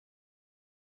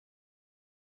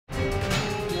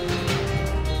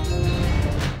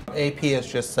AP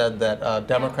has just said that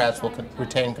Democrats will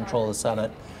retain control of the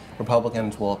Senate.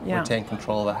 Republicans will retain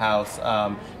control of the House.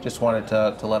 Just wanted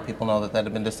to let people know that that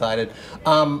had been decided.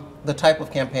 The type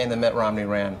of campaign that Mitt Romney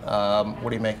ran, what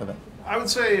do you make of it? I would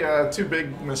say two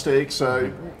big mistakes.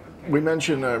 We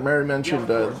mentioned, Mary mentioned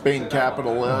Bain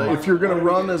Capital. If you're going to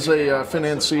run as a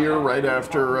financier right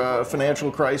after a financial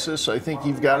crisis, I think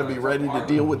you've got to be ready to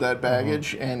deal with that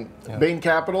baggage. And Bain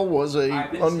Capital was a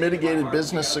unmitigated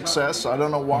business success. I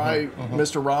don't know why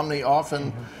Mr. Romney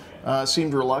often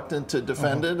seemed reluctant to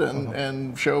defend it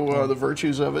and show the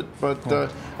virtues of it.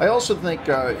 But I also think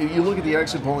you look at the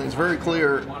exit polling, it's very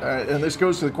clear, and this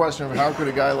goes to the question of how could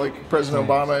a guy like President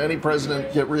Obama, any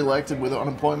president, get reelected with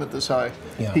unemployment this high?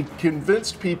 He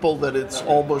convinced people that it's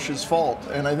all Bush's fault.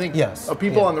 And I think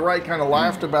people on the right kind of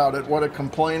laughed about it, what a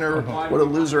complainer, what a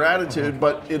loser attitude,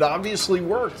 but it obviously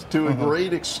worked to a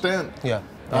great extent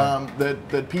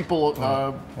that people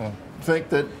think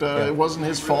that it wasn't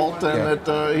his fault, and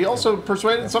that he also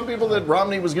persuaded some people that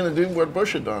Romney was going to do what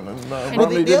Bush had done, and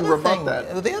Romney didn't rebut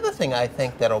that. The other thing I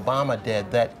think that Obama did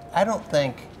that I don't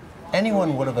think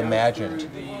anyone would have imagined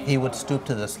he would stoop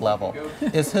to this level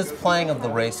is his playing of the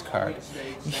race card.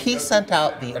 He sent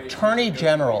out the Attorney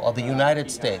General of the United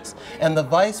States and the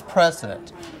Vice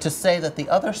President to say that the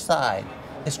other side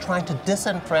is trying to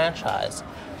disenfranchise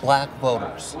black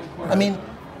voters. I mean,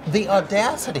 the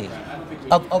audacity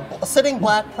of a sitting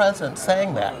black president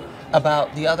saying that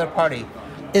about the other party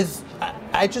is,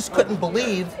 I just couldn't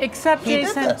believe. Except, he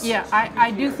Jason, did this.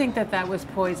 I do think that that was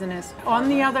poisonous. On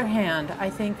the other hand, I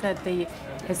think that the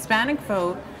Hispanic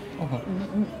vote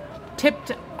tipped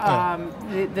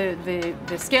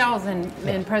the scales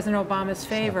in President Obama's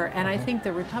favor, and I think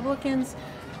the Republicans,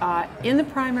 in the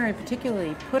primary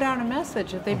particularly, put out a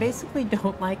message that they basically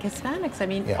don't like Hispanics. I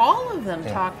mean, all of them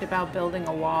talked about building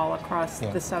a wall across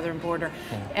the southern border.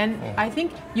 And I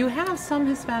think you have some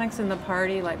Hispanics in the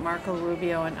party, like Marco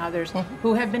Rubio and others,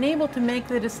 who have been able to make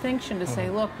the distinction to say,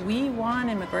 look, we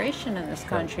want immigration in this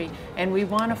country, and we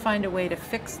want to find a way to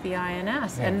fix the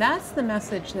INS. And that's the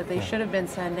message that they should have been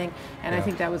sending, and I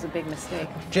think that was a big mistake.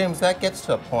 James, that gets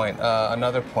to a point,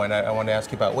 another point I want to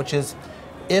ask you about, which is,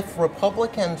 if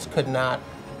Republicans could not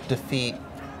defeat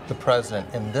the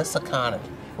president in this economy,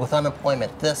 with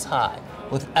unemployment this high,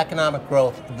 with economic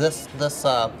growth this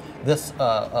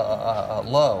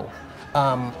low,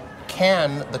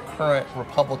 can the current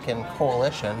Republican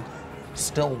coalition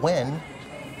still win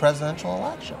presidential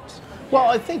elections? Well,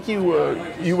 I think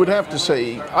you would have to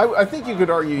say, I think you could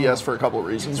argue yes for a couple of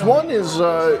reasons. One is,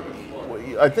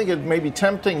 I think it may be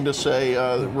tempting to say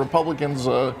Republicans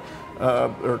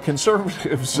or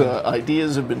conservatives'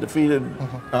 ideas have been defeated.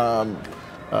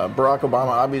 Barack Obama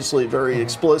obviously very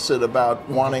explicit about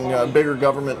wanting a bigger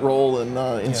government role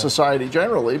in society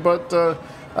generally, but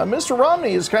Mr.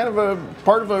 Romney is kind of a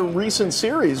part of a recent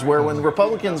series where when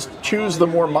Republicans choose the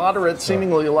more moderate,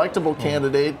 seemingly electable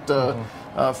candidate,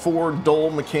 Ford,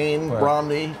 Dole, McCain,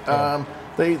 Romney,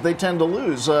 they tend to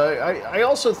lose. I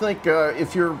also think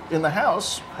if you're in the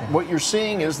House, what you're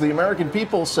seeing is the American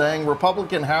people saying,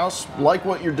 Republican House, like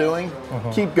what you're doing,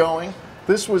 keep going.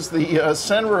 This was the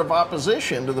center of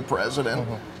opposition to the president.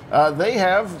 They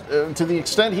have, to the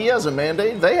extent he has a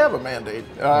mandate, they have a mandate.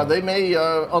 They may,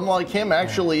 unlike him,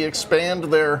 actually expand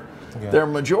their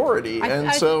majority.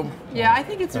 I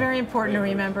think it's very important to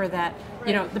remember that,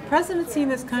 you know, the presidency in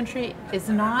this country is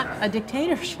not a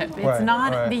dictatorship. It's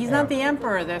not. He's not the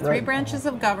emperor. There are three branches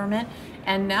of government,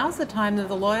 and now's the time that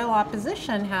the loyal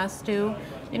opposition has to,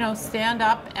 you know, stand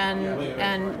up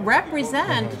and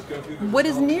represent what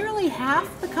is nearly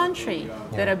half the country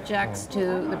that objects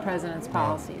to the president's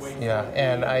policies. Yeah,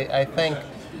 and I think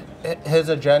his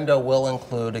agenda will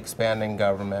include expanding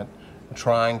government,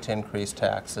 trying to increase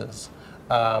taxes.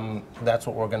 That's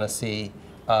what we're going to see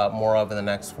more of in the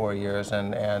next 4 years,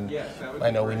 and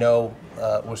I know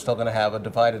we're still going to have a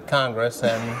divided Congress,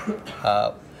 and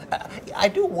I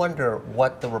do wonder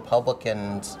what the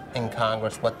Republicans in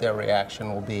Congress, what their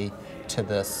reaction will be to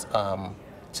this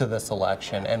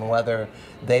election, and whether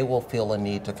they will feel a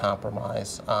need to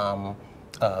compromise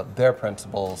their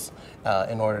principles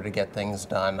in order to get things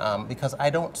done, because I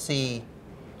don't see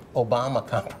Obama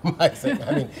compromising.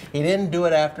 I mean, he didn't do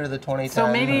it after the 2010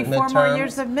 So maybe midterms. 4 more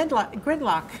years of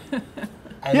gridlock.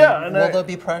 And will there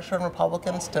be pressure on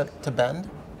Republicans to bend?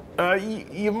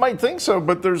 You might think so,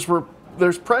 but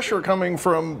there's pressure coming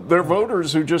from their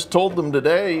voters who just told them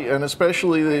today, and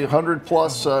especially the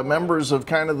 100+ members of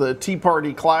kind of the Tea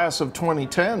Party class of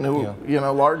 2010 who, you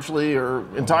know, largely or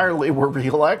entirely were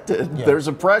reelected. There's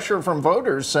a pressure from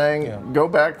voters saying, go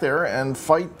back there and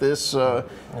fight this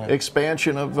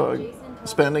expansion of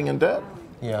spending and debt.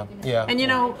 Yeah, yeah. And you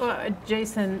know,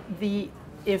 Jason,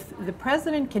 if the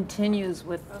president continues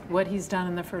with what he's done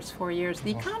in the first 4 years,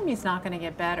 the economy's not going to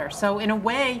get better. So in a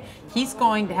way, he's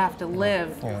going to have to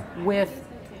live with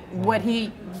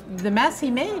the mess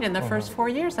he made in the first 4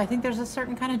 years. I think there's a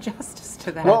certain kind of justice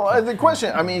to that. Well, the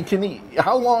question, I mean,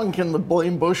 how long can the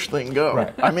blame Bush thing go?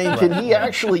 Right. I mean, can he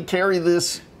actually carry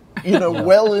this, you know,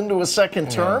 well into a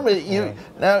second term?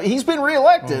 Now, he's been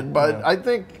reelected, but I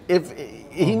think if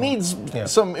he needs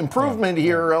some improvement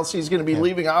here, or else he's going to be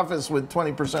leaving office with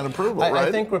 20% approval, right?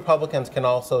 I think Republicans can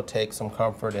also take some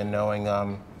comfort in knowing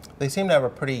they seem to have a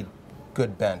pretty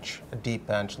good bench, a deep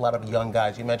bench, a lot of young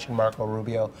guys. You mentioned Marco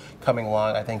Rubio coming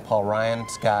along. I think Paul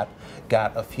Ryan's got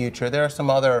a future. There are some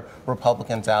other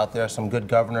Republicans out there, some good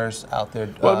governors out there.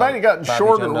 Well, it might have gotten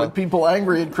shorter with people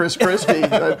angry at Chris Christie.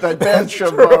 that bench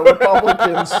of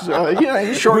Republicans,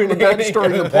 he shortened the bench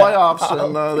during the playoffs,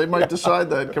 and they might decide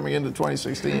that coming into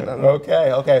 2016.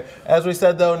 Okay. As we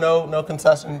said, though, no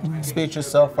concession speeches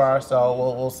so far, so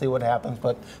we'll see what happens.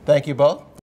 But thank you both.